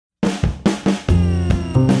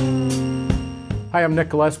Hi, I'm Nick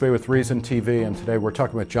Gillespie with ReasonTV, and today we're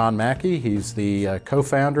talking with John Mackey. He's the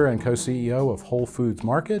co-founder and co-CEO of Whole Foods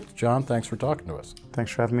Market. John, thanks for talking to us.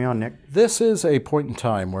 Thanks for having me on, Nick. This is a point in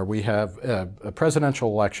time where we have a presidential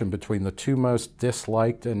election between the two most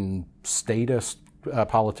disliked and statist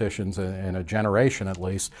politicians in a generation, at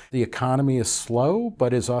least. The economy is slow,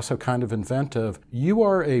 but is also kind of inventive. You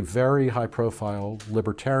are a very high-profile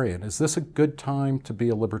libertarian. Is this a good time to be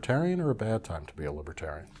a libertarian or a bad time to be a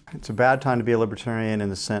libertarian? It's a bad time to be a libertarian in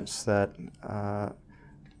the sense that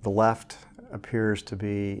the left appears to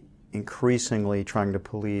be increasingly trying to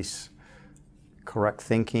police correct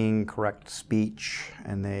thinking, correct speech,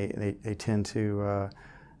 and they tend to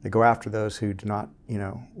they go after those who do not,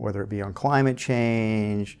 whether it be on climate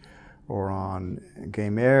change or on gay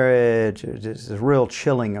marriage. It's a real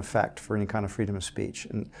chilling effect for any kind of freedom of speech.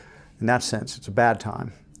 And in that sense, it's a bad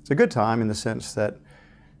time. It's a good time in the sense that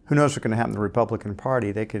who knows what's going to happen to the Republican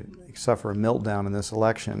Party. They could suffer a meltdown in this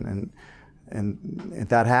election. And if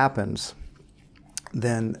that happens,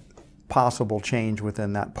 then possible change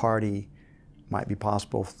within that party might be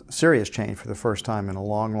possible, serious change for the first time in a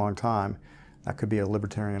long, long time. That could be a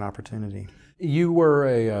libertarian opportunity. You were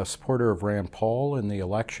a supporter of Rand Paul in the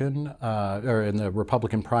election, or in the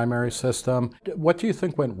Republican primary system. What do you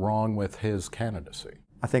think went wrong with his candidacy?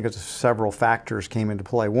 I think several factors came into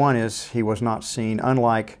play. One is he was not seen,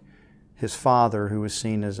 unlike his father, who was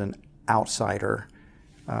seen as an outsider.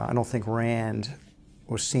 I don't think Rand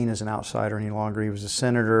was seen as an outsider any longer. He was a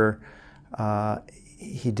senator.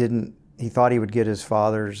 He thought he would get his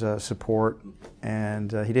father's support,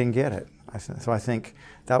 and he didn't get it. So I think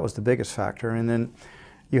that was the biggest factor. And then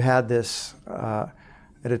you had this, at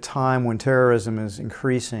a time when terrorism is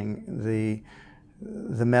increasing,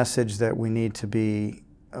 the message that we need to be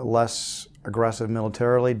less aggressive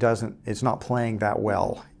militarily it's not playing that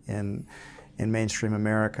well in mainstream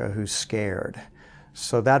America, who's scared.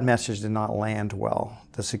 So that message did not land well.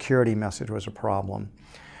 The security message was a problem.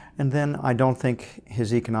 And then I don't think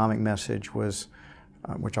his economic message was,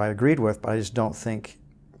 which I agreed with, but I just don't think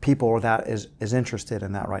people are that is interested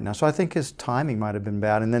in that right now. So I think his timing might have been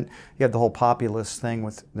bad. And then you have the whole populist thing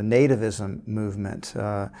with the nativism movement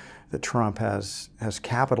that Trump has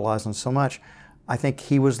capitalized on so much. I think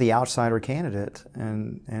he was the outsider candidate,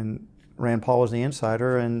 and Rand Paul was the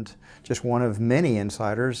insider, and just one of many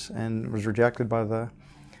insiders, and was rejected by the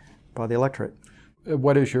electorate.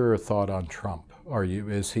 What is your thought on Trump?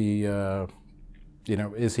 Is he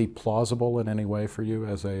plausible in any way for you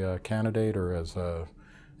as a candidate or as a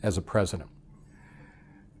president?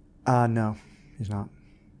 No, he's not.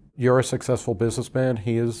 You're a successful businessman.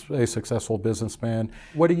 He is a successful businessman.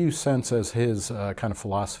 What do you sense as his kind of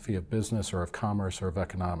philosophy of business or of commerce or of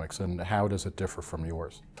economics, and how does it differ from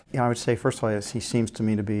yours? I would say, first of all, he seems to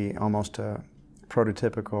me to be almost a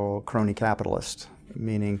prototypical crony capitalist,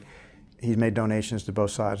 meaning he's made donations to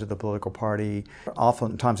both sides of the political party.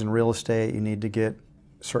 Oftentimes in real estate, you need to get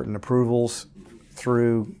certain approvals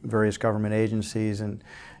through various government agencies, and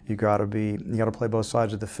you got to play both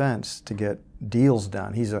sides of the fence to get deals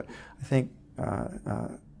done. I think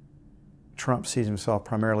Trump sees himself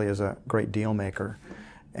primarily as a great deal maker,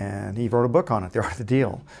 and he wrote a book on it, The Art of the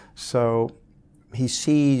Deal. So he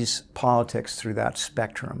sees politics through that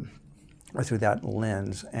spectrum, or through that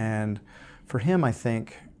lens. And for him, I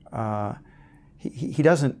think he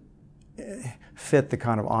doesn't fit the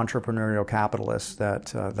kind of entrepreneurial capitalist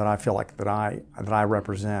that I feel like that I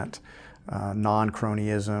represent.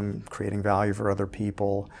 Non-cronyism, creating value for other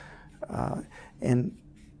people. And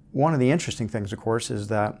one of the interesting things, of course, is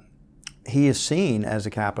that he is seen as a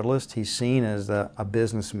capitalist. He's seen as a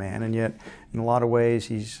businessman, and yet in a lot of ways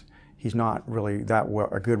he's not really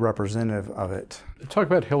a good representative of it. Talk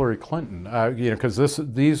about Hillary Clinton, because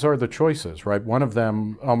these are the choices, right? One of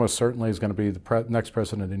them almost certainly is going to be the next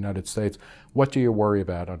president of the United States. What do you worry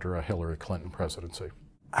about under a Hillary Clinton presidency?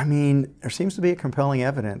 I mean, there seems to be compelling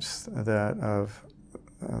evidence that of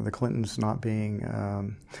the Clintons not being,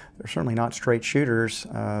 they're certainly not straight shooters.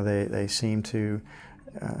 They seem to,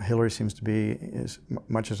 Hillary seems to be, as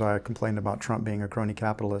much as I complained about Trump being a crony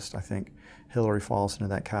capitalist, I think Hillary falls into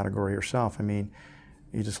that category herself. I mean,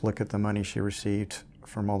 you just look at the money she received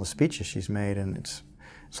from all the speeches she's made, and it's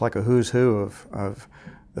like a who's who of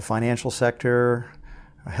the financial sector,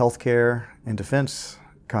 healthcare, and defense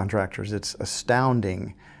contractors. It's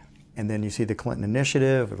astounding. And then you see the Clinton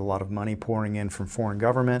Initiative with a lot of money pouring in from foreign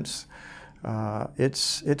governments.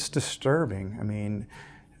 It's disturbing. I mean,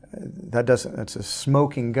 that's a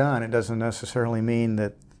smoking gun. It doesn't necessarily mean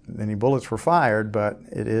that any bullets were fired, but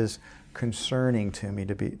it is concerning to me,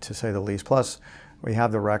 to say the least. Plus, we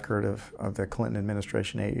have the record of the Clinton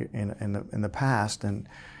administration in the past, and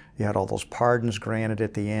You had all those pardons granted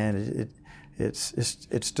at the end.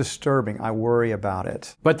 It's disturbing. I worry about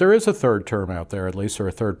it. But there is a third term out there, at least, or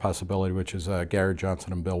a third possibility, which is Gary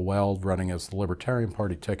Johnson and Bill Weld running as the Libertarian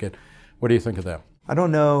Party ticket. What do you think of them? I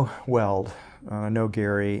don't know Weld. I know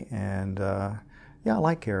Gary, and yeah, I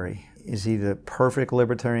like Gary. Is he the perfect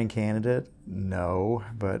Libertarian candidate? No,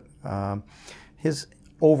 but his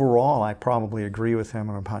overall, I probably agree with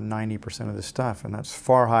him on about 90% of the stuff, and that's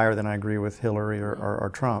far higher than I agree with Hillary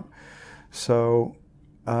or Trump. So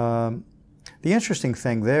the interesting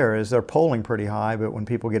thing there is they're polling pretty high, but when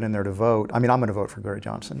people get in there to vote, I mean, I'm going to vote for Gary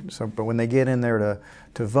Johnson. But when they get in there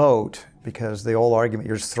to vote, because the old argument,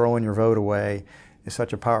 you're just throwing your vote away, is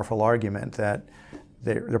such a powerful argument that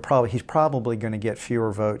he's probably going to get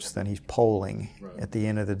fewer votes than he's polling at the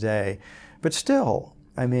end of the day. But still,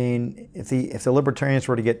 I mean, if the Libertarians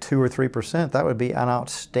were to get 2 or 3%, that would be an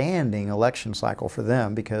outstanding election cycle for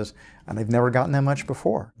them, because they've never gotten that much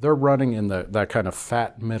before. They're running in that kind of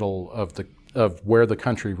fat middle of where the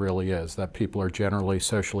country really is, that people are generally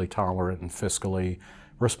socially tolerant and fiscally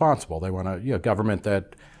responsible. They want a government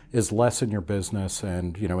that is less in your business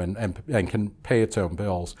and can pay its own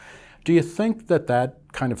bills. Do you think that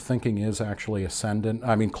kind of thinking is actually ascendant?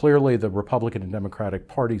 I mean, clearly the Republican and Democratic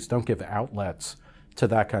parties don't give outlets to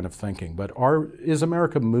that kind of thinking, but is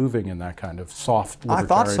America moving in that kind of soft libertarian I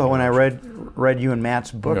thought so direction? when I read you and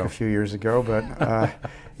Matt's book a few years ago, but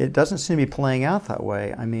it doesn't seem to be playing out that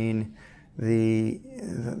way. I mean, the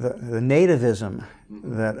nativism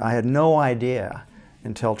that I had no idea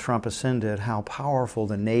until Trump ascended how powerful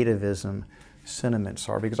the nativism sentiments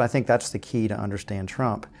are, because I think that's the key to understand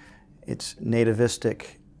Trump. It's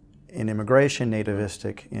nativistic in immigration,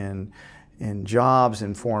 nativistic in jobs,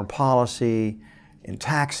 in foreign policy, in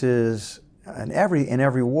taxes, in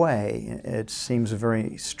every way. It seems a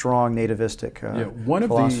very strong nativistic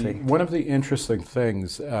philosophy. One of the interesting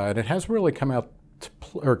things, and it hasn't really come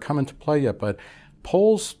into play yet, but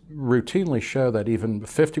polls routinely show that even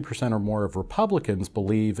 50% or more of Republicans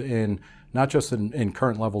believe in not just in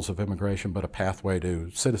current levels of immigration, but a pathway to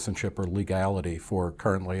citizenship or legality for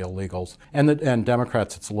currently illegals. And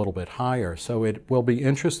Democrats, it's a little bit higher. So it will be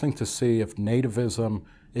interesting to see if nativism,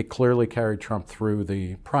 it clearly carried Trump through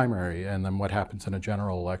the primary, and then what happens in a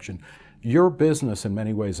general election. Your business in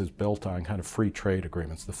many ways is built on kind of free trade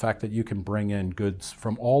agreements. The fact that you can bring in goods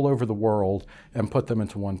from all over the world and put them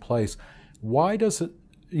into one place. Why does it,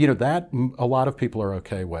 that a lot of people are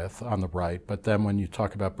okay with on the right, but then when you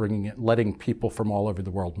talk about letting people from all over the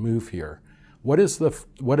world move here, what is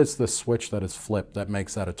the switch that is flipped that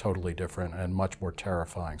makes that a totally different and much more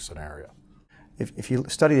terrifying scenario? If you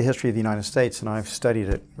study the history of the United States, and I've studied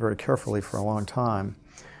it very carefully for a long time,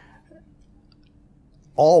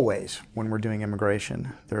 always when we're doing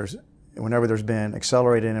immigration, whenever there's been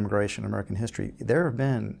accelerated immigration in American history, there have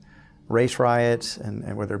been race riots,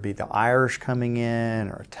 and whether it be the Irish coming in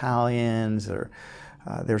or Italians,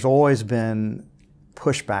 there's always been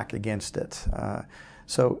pushback against it.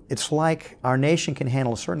 So it's like our nation can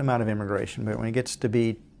handle a certain amount of immigration, but when it gets to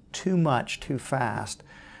be too much, too fast,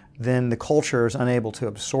 then the culture is unable to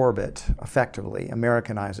absorb it effectively,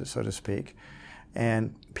 Americanize it, so to speak,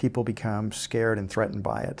 and people become scared and threatened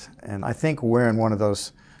by it. And I think we're in one of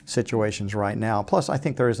those situations right now. Plus, I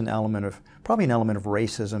think there is probably an element of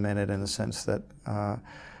racism in it, in the sense that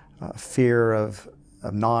fear of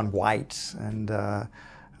non-whites, and I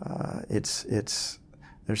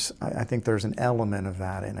think there's an element of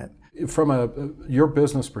that in it. From your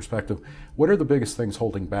business perspective, what are the biggest things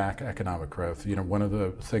holding back economic growth? One of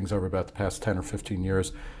the things over about the past 10 or 15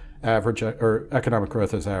 years, economic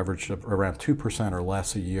growth has averaged around 2% or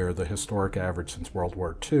less a year. The historic average since World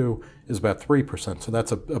War II is about 3%, so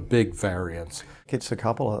that's a big variance. It's a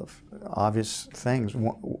couple of obvious things.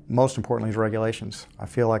 Most importantly is regulations. I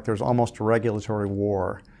feel like there's almost a regulatory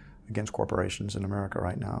war against corporations in America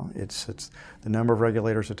right now. It's the number of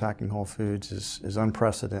regulators attacking Whole Foods is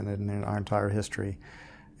unprecedented in our entire history.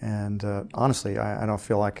 And honestly, I don't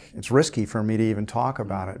feel like it's risky for me to even talk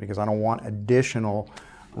about it, because I don't want additional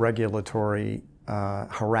regulatory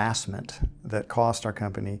harassment that cost our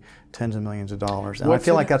company tens of millions of dollars. And I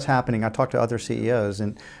feel like that's happening. I talked to other CEOs,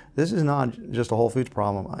 and this is not just a Whole Foods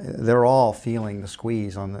problem. They're all feeling the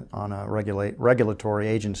squeeze on regulatory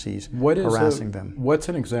agencies harassing them. What's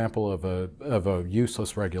an example of a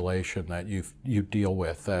useless regulation that you deal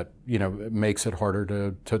with that makes it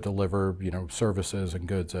harder to deliver services and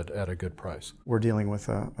goods at a good price? We're dealing with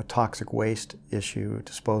a toxic waste issue,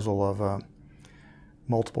 disposal of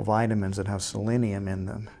multiple vitamins that have selenium in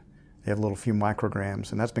them. They have a few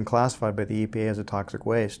micrograms, and that's been classified by the EPA as a toxic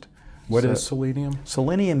waste. What is selenium?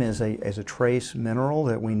 Selenium is a trace mineral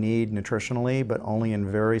that we need nutritionally, but only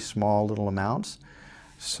in very small little amounts.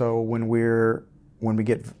 So when we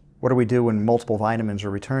get, what do we do when multiple vitamins are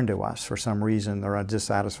returned to us for some reason, they're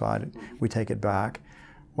dissatisfied, we take it back?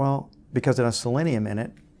 Well, because it has selenium in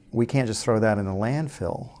it, we can't just throw that in the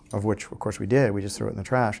landfill, of which of course we did, we just threw it in the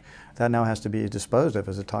trash. That now has to be disposed of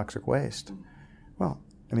as a toxic waste. Well,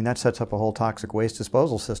 I mean, that sets up a whole toxic waste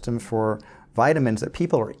disposal system for vitamins that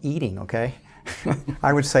people are eating, okay?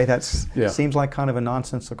 I would say that seems like kind of a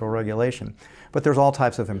nonsensical regulation. But there's all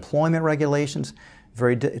types of employment regulations.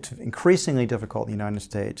 It's increasingly difficult in the United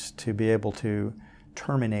States to be able to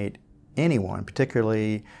terminate anyone,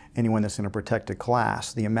 particularly anyone that's in a protected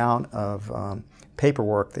class. The amount of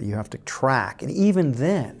paperwork that you have to track, and even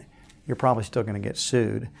then, you're probably still going to get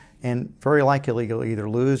sued. And very likely you'll either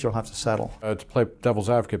lose or you'll have to settle. To play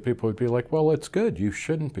devil's advocate, people would be like, well, it's good. You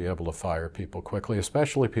shouldn't be able to fire people quickly,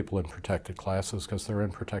 especially people in protected classes, because they're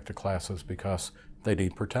in protected classes because they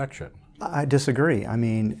need protection. I disagree. I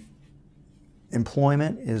mean,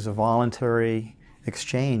 employment is a voluntary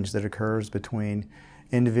exchange that occurs between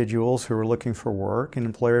individuals who are looking for work and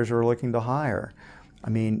employers who are looking to hire.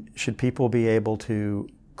 I mean, should people be able to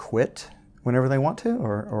quit whenever they want to,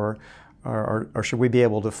 or should we be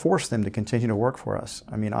able to force them to continue to work for us?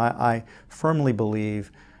 I mean, I firmly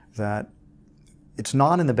believe that it's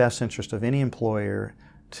not in the best interest of any employer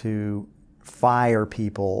to fire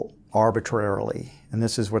people arbitrarily, and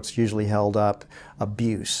this is what's usually held up,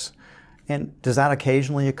 abuse. And does that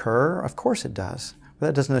occasionally occur? Of course it does. But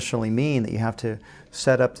that doesn't necessarily mean that you have to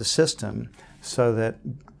set up the system so that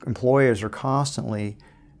employers are constantly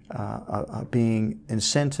being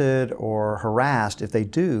incented or harassed if they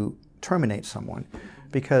do terminate someone.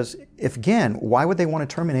 Because if, again, why would they want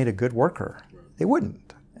to terminate a good worker? They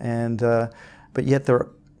wouldn't. And but yet they're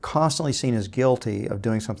constantly seen as guilty of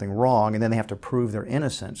doing something wrong, and then they have to prove their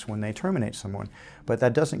innocence when they terminate someone. But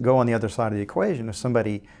that doesn't go on the other side of the equation. If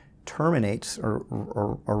somebody terminates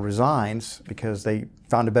or resigns because they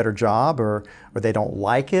found a better job, or they don't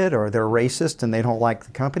like it, or they're racist and they don't like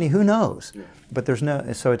the company, who knows? Yeah. But there's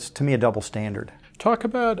no, so it's to me a double standard. Talk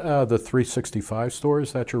about the 365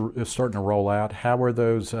 stores that you're starting to roll out. How are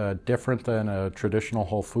those different than a traditional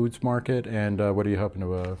Whole Foods market, and what are you hoping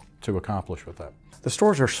to accomplish with that? The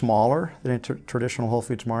stores are smaller than a traditional Whole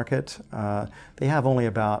Foods market. They have only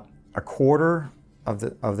about a quarter of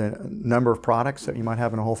the number of products that you might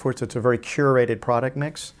have in a Whole Foods. It's a very curated product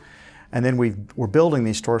mix. And then we're building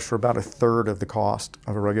these stores for about a third of the cost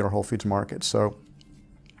of a regular Whole Foods market. So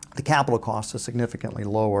the capital cost is significantly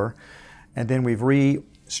lower. And then we've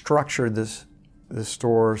restructured the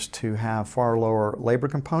stores to have far lower labor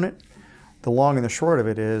component. The long and the short of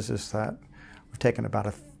it is that we've taken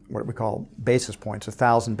about what we call basis points,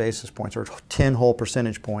 1,000 basis points, or 10 whole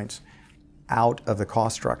percentage points out of the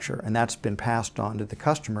cost structure, and that's been passed on to the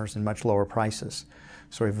customers in much lower prices.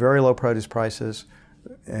 So we have very low produce prices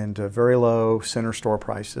and very low center store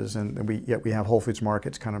prices, and yet we have Whole Foods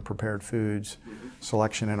markets, kind of prepared foods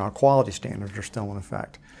selection, and our quality standards are still in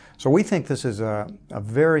effect. So we think this is a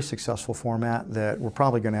very successful format that we're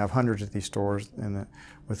probably going to have hundreds of these stores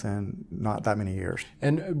within not that many years.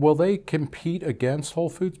 And will they compete against Whole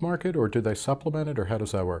Foods market, or do they supplement it, or how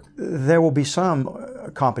does that work? There will be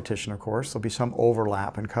some competition, of course. There'll be some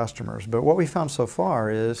overlap in customers. But what we found so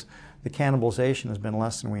far is the cannibalization has been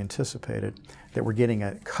less than we anticipated, that we're getting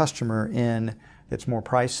a customer in that's more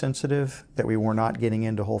price sensitive, that we were not getting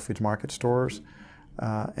into Whole Foods market stores.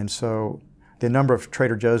 And so the number of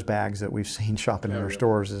Trader Joe's bags that we've seen shopping in our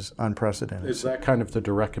stores is unprecedented. Is that kind of the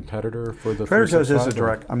direct competitor for the Trader Joe's is a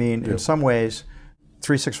direct, I mean, in some ways,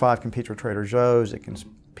 365 competes with Trader Joe's, it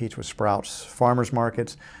competes with Sprouts Farmers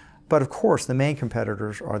Markets, but of course the main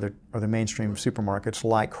competitors are the mainstream supermarkets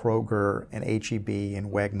like Kroger and H-E-B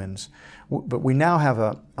and Wegmans. But we now have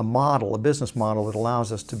a model, a business model that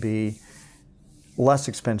allows us to be less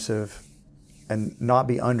expensive and not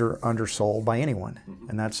be undersold by anyone,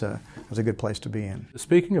 and that's a good place to be in.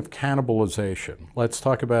 Speaking of cannibalization, let's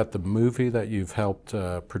talk about the movie that you've helped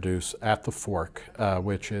produce, At the Fork,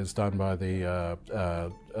 which is done by the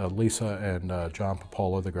Lisa and John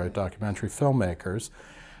Popola, the great documentary filmmakers,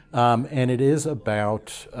 and it is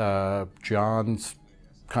about John's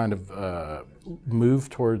kind of move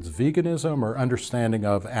towards veganism or understanding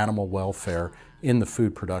of animal welfare in the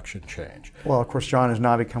food production chain. Well, of course, John has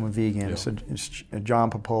now become a vegan. Yeah. So John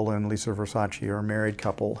Popola and Lisa Versace are a married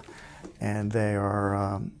couple, and they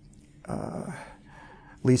are,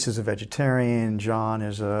 Lisa's a vegetarian, John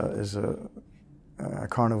is a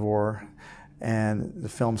carnivore, and the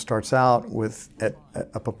film starts out with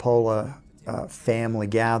a Popola family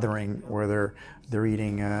gathering where they're They're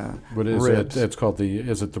eating What is ribs. it? It's called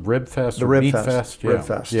is it the Rib Fest The or Rib Meat Fest. Fest? Rib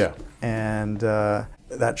Fest. Yeah. And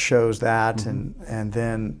that shows that, and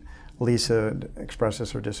then Lisa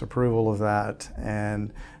expresses her disapproval of that,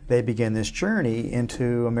 and they begin this journey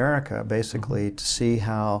into America, basically, to see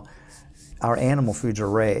how our animal foods are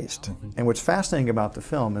raised. And what's fascinating about the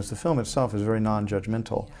film is the film itself is very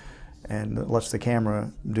non-judgmental, and it lets the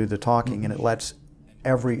camera do the talking, and it lets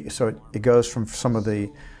so it goes from some of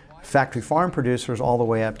the factory farm producers all the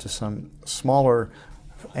way up to some smaller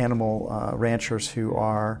animal ranchers who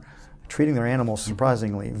are treating their animals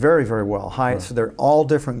surprisingly very, very well. So they're all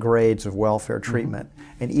different grades of welfare treatment,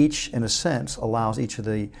 and each, in a sense, allows each of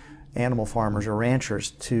the animal farmers or ranchers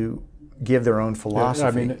to give their own philosophy.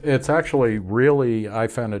 Yeah, I mean, it's actually really, I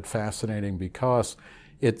found it fascinating because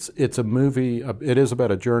it's a movie, it is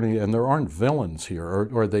about a journey, and there aren't villains here,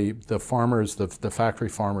 or the farmers, the factory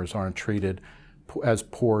farmers aren't treated as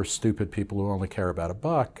poor, stupid people who only care about a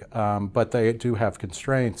buck, but they do have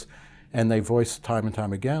constraints, and they voice time and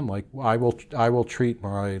time again, like, I will treat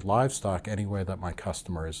my livestock any way that my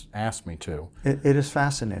customers ask me to. It is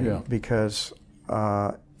fascinating because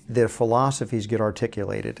their philosophies get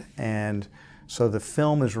articulated, and so the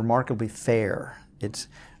film is remarkably fair. It's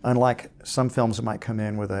unlike some films that might come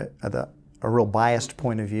in with a real biased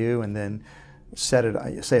point of view, and then say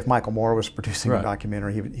if Michael Moore was producing a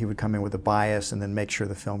documentary, he would come in with a bias and then make sure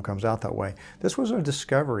the film comes out that way. This was a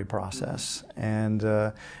discovery process, and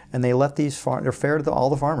they let they're fair to all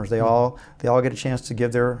the farmers. They all get a chance to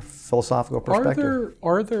give their philosophical perspective.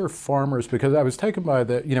 Are there farmers, because I was taken by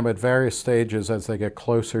at various stages as they get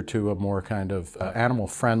closer to a more kind of animal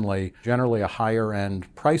friendly, generally a higher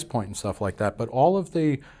end price point and stuff like that, but all of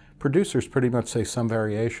the producers pretty much say some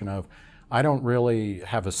variation of, I don't really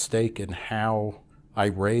have a stake in how I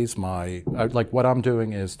raise like what I'm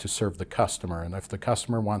doing is to serve the customer, and if the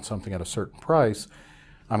customer wants something at a certain price,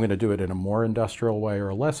 I'm going to do it in a more industrial way or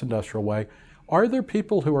a less industrial way. Are there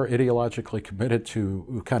people who are ideologically committed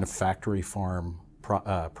to kind of factory farm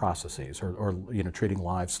processes, or treating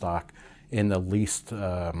livestock in the least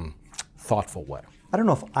thoughtful way? I don't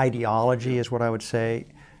know if ideology is what I would say.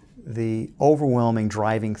 The overwhelming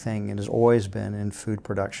driving thing, and has always been in food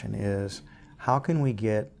production, is how can we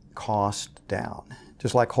get cost down?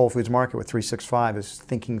 Just like Whole Foods Market with 365 is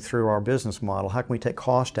thinking through our business model, how can we take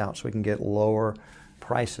cost out so we can get lower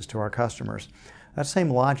prices to our customers? That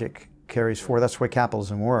same logic carries forward. That's the way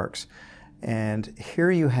capitalism works. And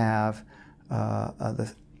here you have,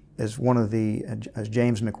 as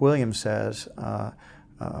James McWilliams says, a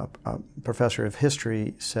professor of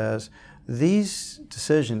history says, these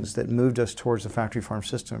decisions that moved us towards the factory farm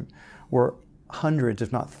system were hundreds,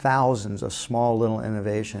 if not thousands, of small little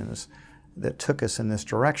innovations that took us in this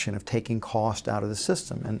direction of taking cost out of the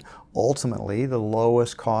system. And ultimately, the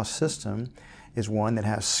lowest cost system is one that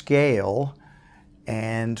has scale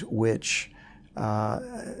and which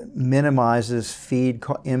minimizes feed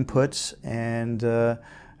inputs and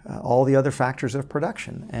all the other factors of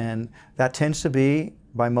production. And that tends to be,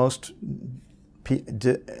 by most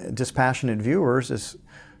dispassionate viewers, is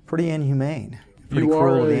pretty inhumane, pretty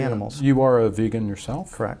cruel to the animals. You are a vegan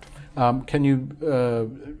yourself? Correct. Can you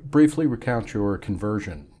briefly recount your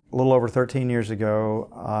conversion? A little over 13 years ago,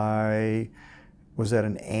 I was at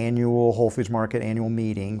an annual Whole Foods Market annual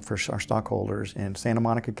meeting for our stockholders in Santa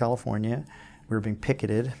Monica, California. We were being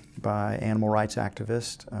picketed by animal rights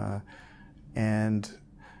activists, and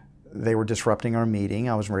they were disrupting our meeting.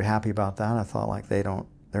 I was very happy about that. I thought, like, they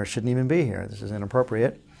shouldn't even be here. This is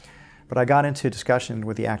inappropriate. But I got into a discussion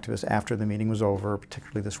with the activists after the meeting was over,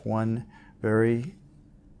 particularly this one very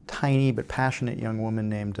tiny but passionate young woman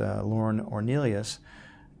named Lauren Ornelius,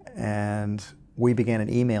 and we began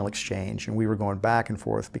an email exchange, and we were going back and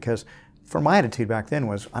forth because, for my attitude back then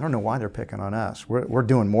was, I don't know why they're picking on us. We're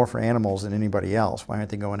doing more for animals than anybody else. Why aren't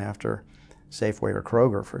they going after Safeway or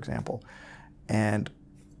Kroger, for example? And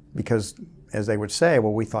because, as they would say,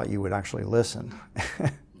 well, we thought you would actually listen.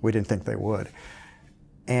 We didn't think they would.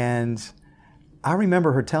 And I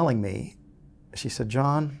remember her telling me, she said,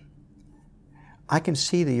 John, I can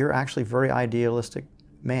see that you're actually a very idealistic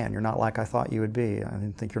man. You're not like I thought you would be. I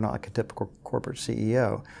didn't think you're not like a typical corporate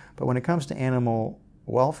CEO. But when it comes to animal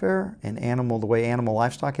welfare and the way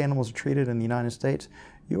livestock animals are treated in the United States,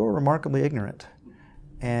 you are remarkably ignorant.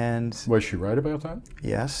 And was she right about that?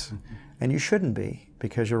 Yes. Mm-hmm. And you shouldn't be,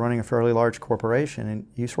 because you're running a fairly large corporation, and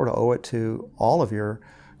you sort of owe it to all of your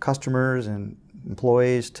customers and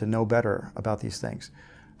employees to know better about these things.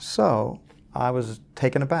 So I was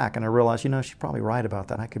taken aback, and I realized, she's probably right about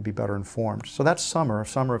that. I could be better informed. So that summer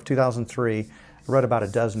of 2003, I read about a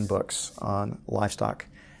dozen books on livestock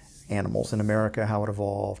animals in America, how it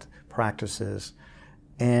evolved, practices.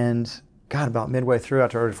 And God, about midway through,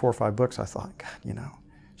 after I read 4 or 5 books, I thought, God, you know,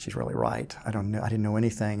 she's really right. I didn't know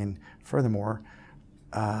anything. And furthermore,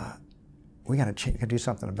 we got to do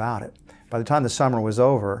something about it. By the time the summer was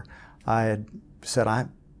over, I had said, I'm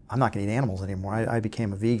not going to eat animals anymore. I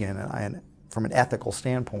became a vegan and from an ethical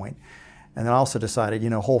standpoint. And then I also decided, you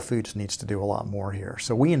know, Whole Foods needs to do a lot more here.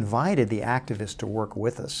 So we invited the activists to work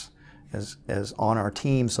with us as on our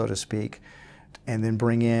team, so to speak, and then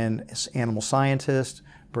bring in animal scientists,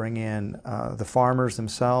 bring in the farmers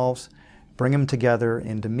themselves, bring them together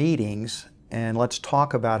into meetings, and let's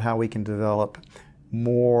talk about how we can develop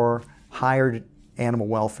more higher animal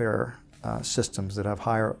welfare systems that have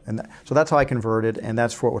higher, so that's how I converted, and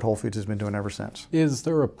that's what Whole Foods has been doing ever since. Is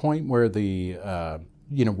there a point where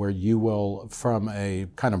where you will, from a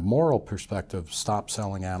kind of moral perspective, stop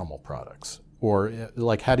selling animal products? Or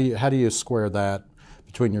like, how do you square that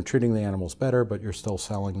between you're treating the animals better, but you're still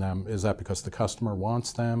selling them? Is that because the customer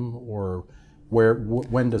wants them, or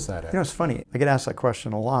when does that end? You know, it's funny. I get asked that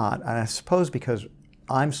question a lot, and I suppose because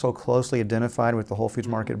I'm so closely identified with the Whole Foods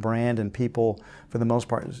Market brand, and people, for the most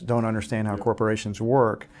part, don't understand how corporations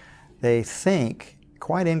work. They think,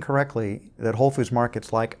 quite incorrectly, that Whole Foods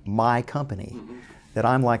Market's like my company, that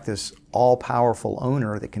I'm like this all-powerful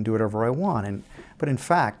owner that can do whatever I want. But in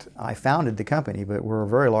fact, I founded the company, but we're a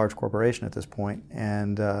very large corporation at this point,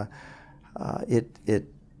 and I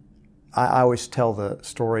always tell the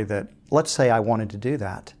story that, let's say I wanted to do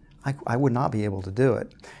that, I would not be able to do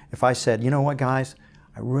it. If I said, you know what, guys,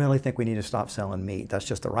 I really think we need to stop selling meat. That's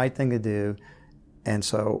just the right thing to do. And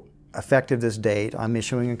so, effective this date, I'm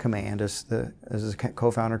issuing a command as the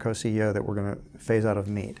co-founder, co-CEO that we're going to phase out of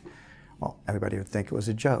meat. Well, everybody would think it was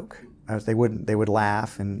a joke. They would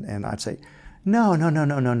laugh, and I'd say, no.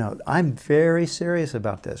 I'm very serious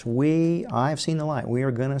about this. I've seen the light. We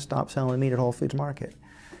are going to stop selling meat at Whole Foods Market.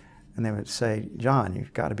 And they would say, John,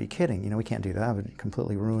 you've got to be kidding. You know, we can't do that. It would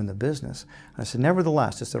completely ruin the business. And I said,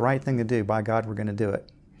 nevertheless, it's the right thing to do. By God, we're going to do it.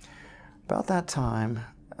 About that time,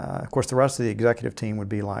 of course, the rest of the executive team would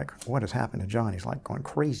be like, what has happened to John? He's like going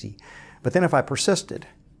crazy. But then if I persisted,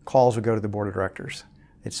 calls would go to the board of directors.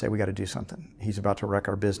 They'd say, we got to do something. He's about to wreck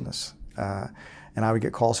our business. And I would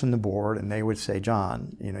get calls from the board, and they would say,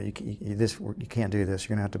 John, you know, you can't do this.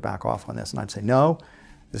 You're going to have to back off on this. And I'd say, no,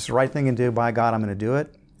 this is the right thing to do. By God, I'm going to do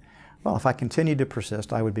it. Well, if I continued to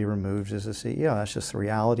persist, I would be removed as a CEO. That's just the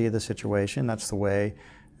reality of the situation. That's the way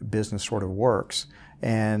business sort of works.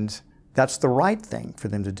 And that's the right thing for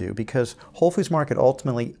them to do, because Whole Foods Market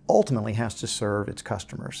ultimately has to serve its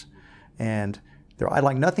customers. And I'd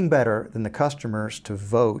like nothing better than the customers to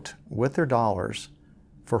vote with their dollars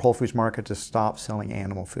for Whole Foods Market to stop selling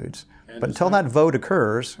animal foods. But until that vote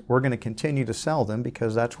occurs, we're going to continue to sell them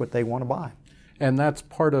because that's what they want to buy. And that's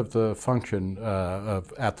part of the function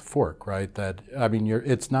of At the Fork, right? That, I mean,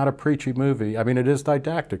 it's not a preachy movie. I mean, it is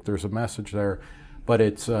didactic. There's a message there, but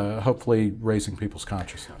it's hopefully raising people's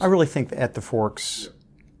consciousness. I really think that At the Forks,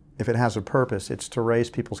 if it has a purpose, it's to raise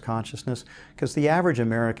people's consciousness, because the average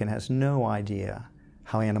American has no idea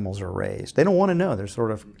how animals are raised. They don't want to know. There's sort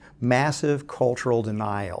of massive cultural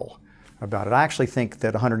denial about it. I actually think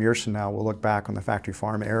that 100 years from now, we'll look back on the factory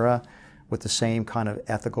farm era with the same kind of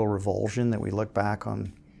ethical revulsion that we look back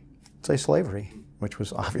on, say, slavery, which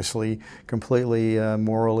was obviously completely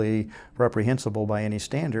morally reprehensible by any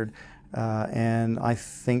standard. And I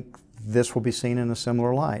think this will be seen in a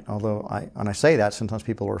similar light. Although, when I say that, sometimes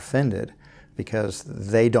people are offended because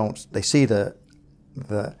they see the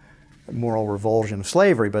moral revulsion of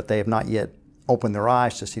slavery, but they have not yet opened their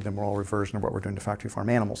eyes to see the moral reversion of what we're doing to factory farm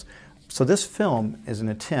animals. So this film is an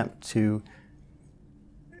attempt to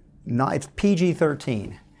it's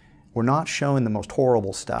PG-13. We're not showing the most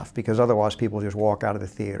horrible stuff, because otherwise people just walk out of the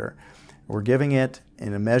theater. We're giving it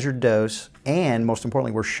in a measured dose, and most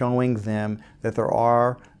importantly, we're showing them that there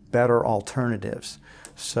are better alternatives.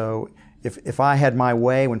 So if I had my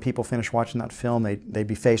way, when people finish watching that film, they'd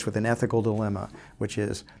be faced with an ethical dilemma, which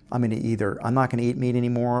is, I'm not going to eat meat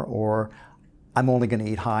anymore, or I'm only going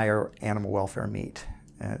to eat higher animal welfare meat.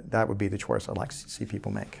 That would be the choice I'd like to see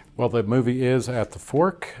people make. Well, the movie is At the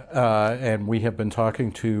Fork, and we have been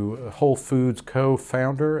talking to Whole Foods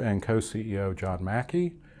co-founder and co-CEO John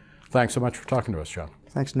Mackey. Thanks so much for talking to us, John.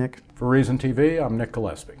 Thanks, Nick. For ReasonTV, I'm Nick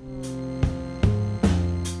Gillespie.